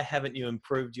 why haven't you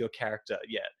improved your character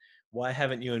yet? Why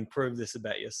haven't you improved this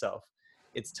about yourself?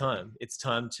 It's time. It's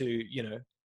time to,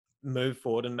 move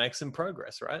forward and make some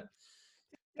progress, right?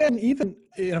 And even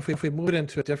if we move it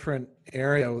into a different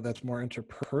area that's more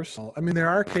interpersonal, I mean, there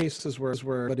are cases where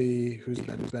somebody who's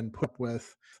been put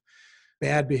with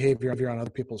bad behavior on other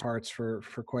people's parts for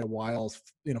quite a while,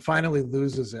 finally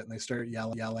loses it, and they start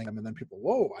yelling, and then people,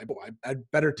 whoa,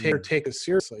 I'd better take this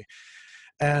seriously.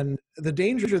 And the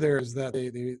danger there is that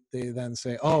they then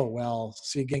say, oh, well,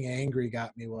 see, getting angry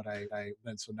got me what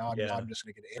and so now I'm just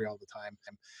going to get angry all the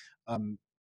time.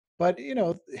 But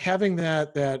having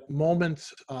that moment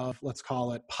of, let's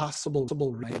call it, possible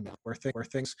realignment, where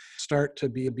things start to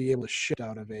be able to shift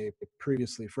out of a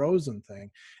previously frozen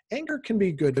thing, anger can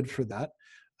be good for that.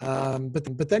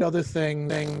 But then other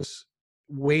things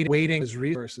waiting as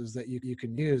resources that you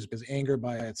can use, because anger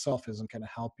by itself isn't going to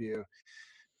help you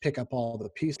pick up all the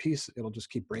pieces. It'll just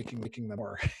keep making them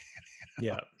more.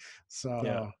 Yeah. Yeah.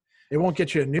 So it won't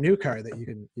get you a new car that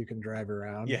you can drive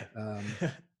around. Yeah.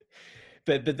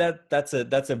 But that's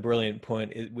a brilliant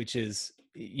point, which is,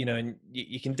 and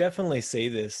you can definitely see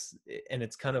this, and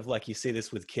it's kind of like you see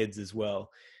this with kids as well,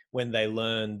 when they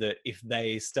learn that if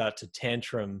they start to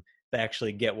tantrum, they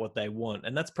actually get what they want.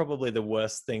 And that's probably the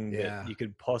worst thing that Yeah. you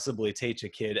could possibly teach a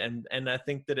kid. And I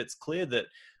think that it's clear that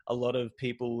a lot of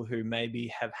people who maybe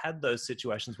have had those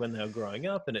situations when they were growing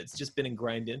up, and it's just been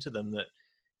ingrained into them that,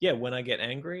 yeah, when I get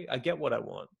angry, I get what I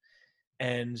want.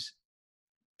 And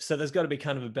so there's got to be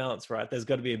kind of a balance, right? There's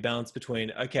got to be a balance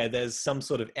between, okay, there's some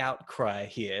sort of outcry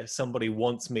here. Somebody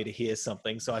wants me to hear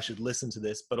something, so I should listen to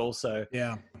this, but also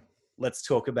Yeah. let's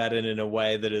talk about it in a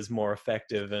way that is more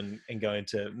effective and going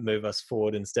to move us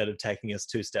forward instead of taking us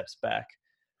two steps back.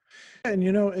 And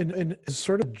in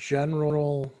sort of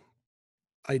general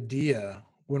idea,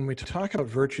 when we talk about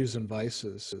virtues and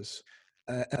vices,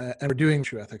 and we're doing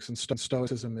virtue ethics, and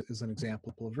Stoicism is an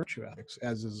example of virtue ethics,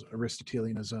 as is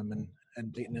Aristotelianism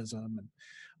and Platonism,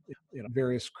 and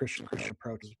various Christian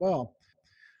approaches as well.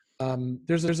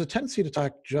 There's a tendency to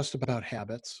talk just about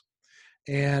habits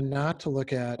and not to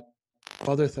look at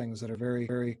other things that are very,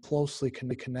 very closely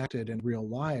connected in real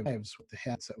lives with the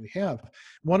habits that we have.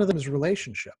 One of them is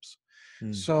relationships.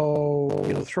 Mm.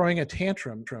 So, throwing a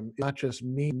tantrum is not just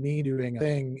me doing a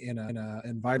thing in an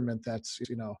environment that's,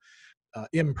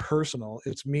 impersonal.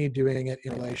 It's me doing it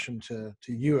in relation to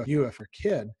you if you're a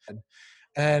kid,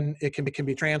 and it can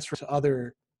be transferred to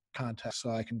other contexts.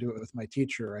 So I can do it with my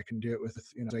teacher. I can do it with,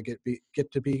 I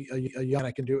get to be a young.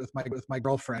 I can do it with my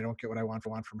girlfriend. I don't get what I want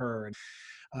from her, and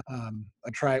I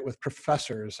try it with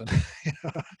professors, and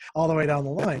all the way down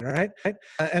the line, right?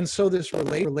 And so this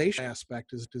relation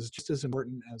aspect is just as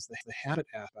important as the habit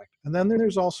aspect. And then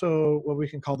there's also what we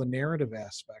can call the narrative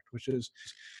aspect, which is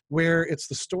where it's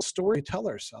the story we tell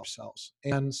ourselves.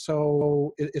 And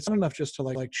so it's not enough just to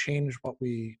like change what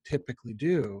we typically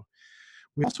do.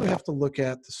 We also have to look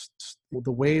at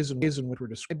the ways in which we're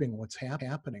describing what's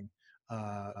happening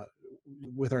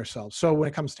with ourselves. So when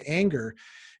it comes to anger,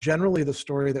 generally the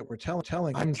story that we're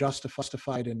telling, I'm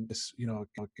justified in this,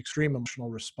 extreme emotional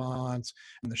response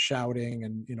and the shouting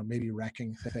and, maybe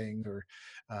wrecking things or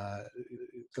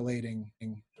escalating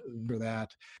for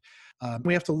that.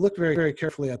 We have to look very, very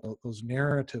carefully at those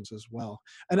narratives as well.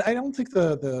 And I don't think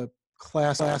the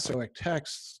classic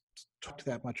texts talked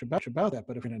that much about that,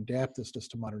 but if we can adapt this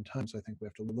just to modern times, I think we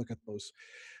have to look at those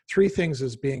three things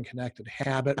as being connected: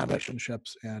 habit,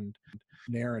 relationships, and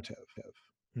narrative.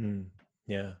 Mm.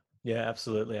 Yeah. Yeah,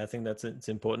 absolutely. I think it's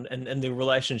important. And the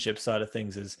relationship side of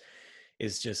things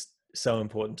is just so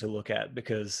important to look at,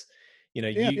 because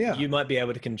Yeah. you might be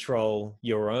able to control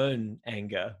your own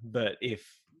anger, but if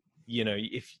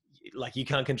like you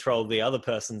can't control the other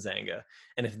person's anger,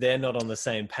 and if they're not on the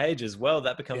same page as well,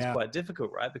 that becomes Yeah. quite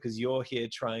difficult, right? Because you're here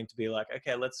trying to be like,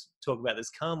 okay, let's talk about this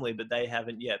calmly, but they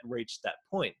haven't yet reached that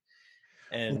point.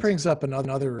 Well, it And brings up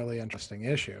another really interesting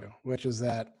issue, which is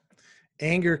that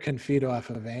anger can feed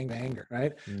off of anger,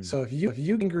 right? mm, So if you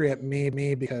angry at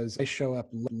me because I show up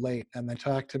late and they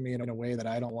talk to me in a way that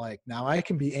I don't like, now I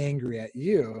can be angry at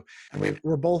you, and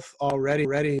we're both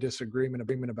already disagreement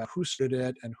about who stood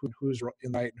it and who's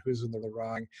in the right and who's in the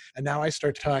wrong. And now I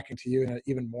start talking to you in an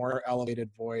even more elevated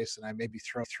voice, and I maybe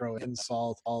throw an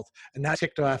insult, and now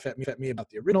ticked off at me about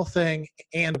the original thing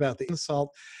and about the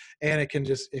insult, and it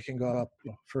can go up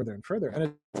further and further.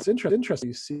 And it's interesting.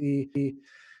 You see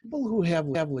people who have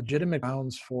legitimate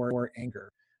grounds for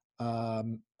anger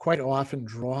quite often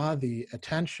draw the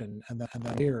attention and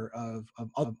the ear of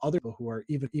other people who are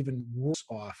even worse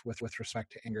off with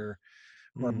respect to anger,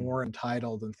 who are mm, more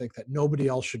entitled and think that nobody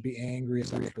else should be angry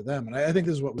except for them. And I think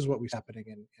this is what we're happening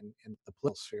in the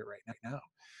political sphere right now.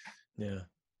 yeah.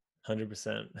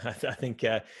 100%. I think,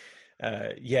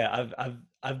 yeah,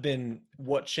 I've been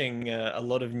watching a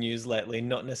lot of news lately,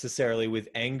 not necessarily with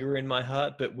anger in my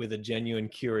heart, but with a genuine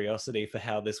curiosity for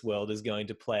how this world is going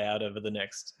to play out over the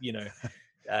next,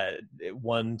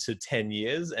 1 to 10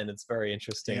 years, and it's very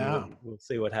interesting. Yeah. We'll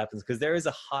see what happens, because there is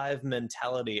a hive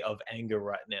mentality of anger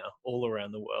right now all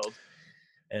around the world,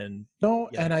 and No,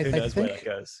 and who knows where that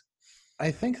goes.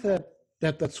 I think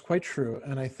that's quite true,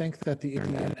 and I think that the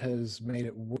internet has made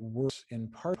it worse in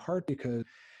part because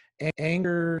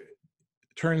anger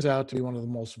turns out to be one of the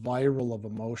most viral of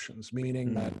emotions,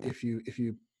 meaning that Mm, if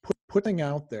you put thing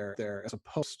out there as a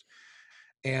post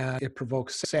and it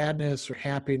provokes sadness or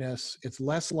happiness, it's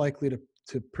less likely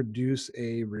to produce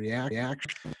a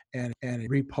reaction and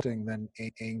reposting than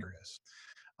anger is.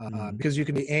 because you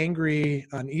can be angry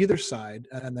on either side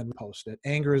and then post it.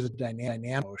 Anger is a dynamic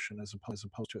emotion as opposed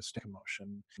to a stick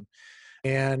emotion.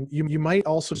 And you might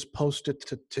also just post it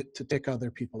to tick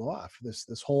other people off.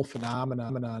 This whole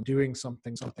phenomenon doing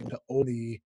something to owe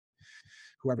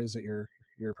whoever it is that you're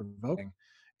provoking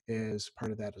is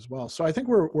part of that as well. So I think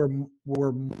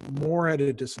we're more at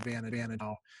a disadvantage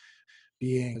now,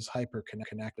 being as hyper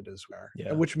connected as we are,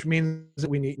 Yeah. which means that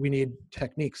we need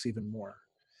techniques even more.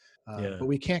 Yeah. But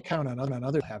we can't count on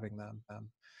others having them.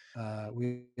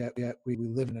 We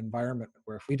live in an environment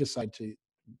where if we decide to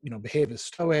behave as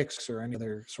Stoics or any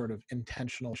other sort of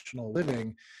intentional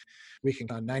living, we can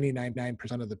count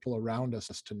 99% of the people around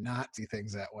us to not see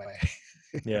things that way.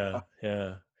 Yeah.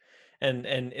 Yeah. And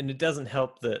it doesn't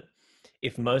help that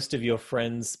if most of your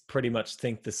friends pretty much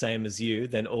think the same as you,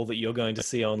 then all that you're going to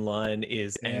see online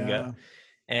is anger. Yeah,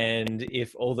 And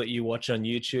if all that you watch on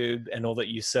YouTube and all that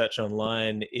you search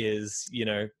online is,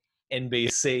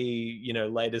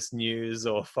 NBC, latest news,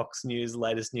 or Fox News,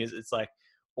 latest news, it's like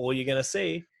all you're going to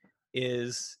see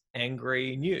is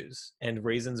angry news and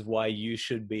reasons why you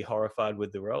should be horrified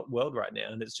with the world right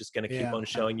now. And it's just going to keep yeah, on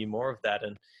showing you more of that.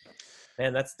 And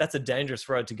man, that's a dangerous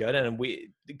road to go down. And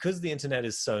because the internet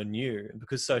is so new, and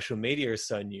because social media is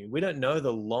so new, we don't know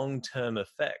the long-term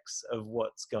effects of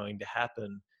what's going to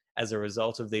happen as a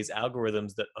result of these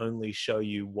algorithms that only show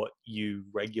you what you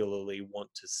regularly want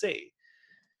to see.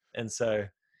 And so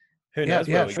who knows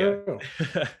where we go. true.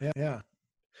 Yeah.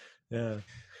 Yeah.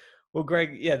 Well,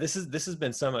 Greg, yeah, this has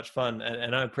been so much fun,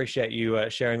 and I appreciate you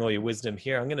sharing all your wisdom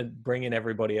here. I'm going to bring in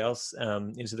everybody else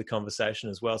into the conversation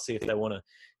as well, see if they want to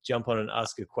jump on and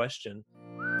ask a question.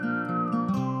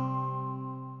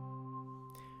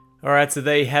 All right, so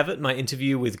there you have it, my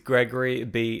interview with Gregory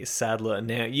B. Sadler.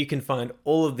 Now, you can find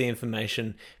all of the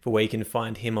information for where you can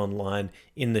find him online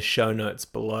in the show notes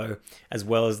below, as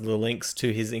well as the links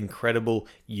to his incredible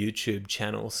YouTube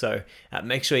channel. So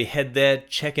make sure you head there,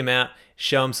 check him out,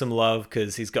 show him some love,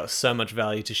 because he's got so much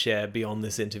value to share beyond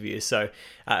this interview. So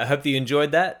I hope that you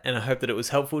enjoyed that, and I hope that it was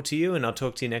helpful to you, and I'll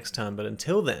talk to you next time. But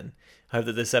until then, I hope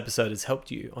that this episode has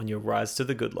helped you on your rise to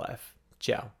the good life.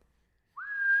 Ciao.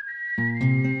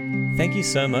 Thank you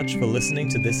so much for listening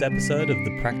to this episode of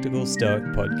the Practical Stoic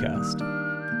Podcast.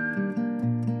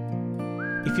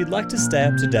 If you'd like to stay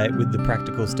up to date with the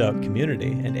Practical Stoic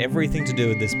community and everything to do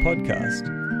with this podcast,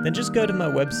 then just go to my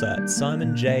website,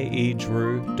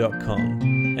 simonjedrew.com,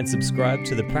 and subscribe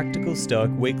to the Practical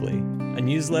Stoic Weekly, a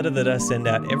newsletter that I send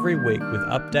out every week with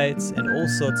updates and all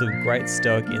sorts of great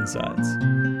Stoic insights.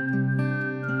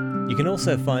 You can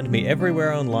also find me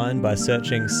everywhere online by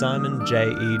searching Simon J.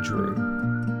 E. Drew.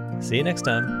 See you next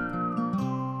time.